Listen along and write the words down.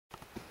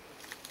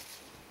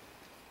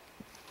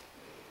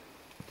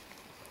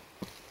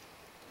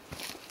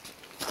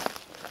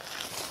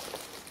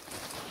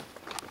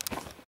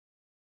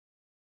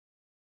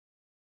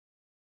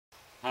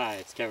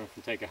It's Kevin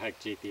from Take a Hike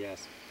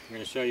GPS. I'm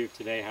going to show you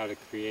today how to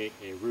create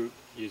a route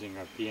using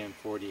our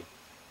PN-40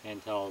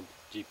 handheld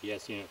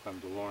GPS unit from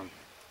Delorme.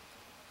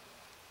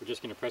 We're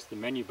just going to press the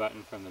menu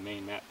button from the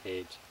main map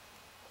page,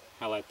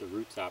 highlight the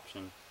routes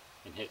option,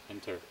 and hit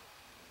enter.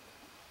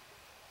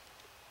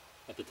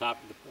 At the top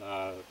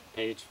of the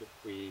page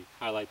we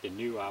highlight the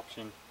new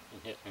option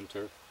and hit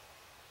enter,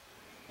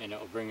 and it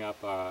will bring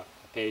up a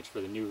page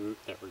for the new route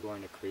that we're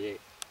going to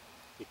create.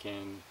 We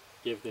can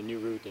give the new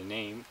route a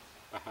name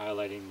by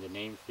highlighting the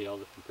name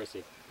field and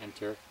pressing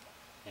enter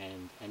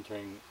and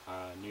entering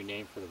a new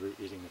name for the route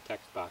using the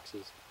text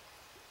boxes.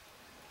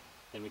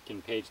 Then we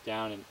can page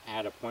down and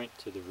add a point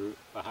to the route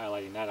by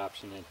highlighting that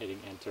option and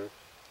hitting enter.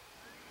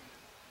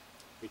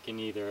 We can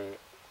either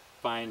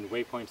find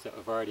waypoints that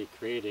we've already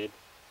created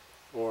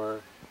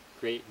or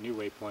create new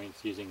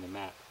waypoints using the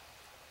map.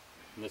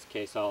 In this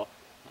case I'll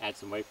add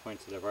some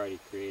waypoints that I've already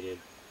created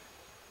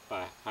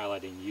by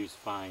highlighting use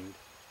find,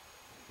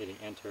 hitting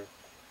enter,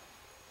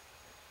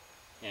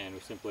 and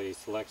we simply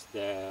select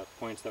the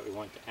points that we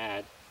want to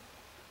add,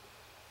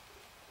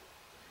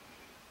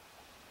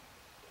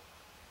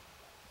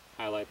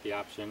 highlight the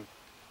option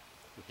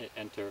and hit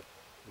enter,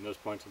 and those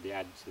points will be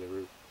added to the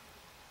route.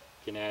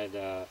 We can add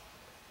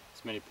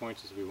as many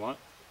points as we want,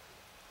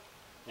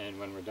 and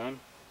when we're done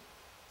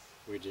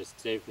we just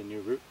save the new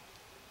route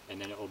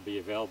and then it will be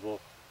available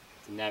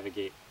to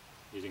navigate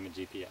using the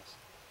GPS.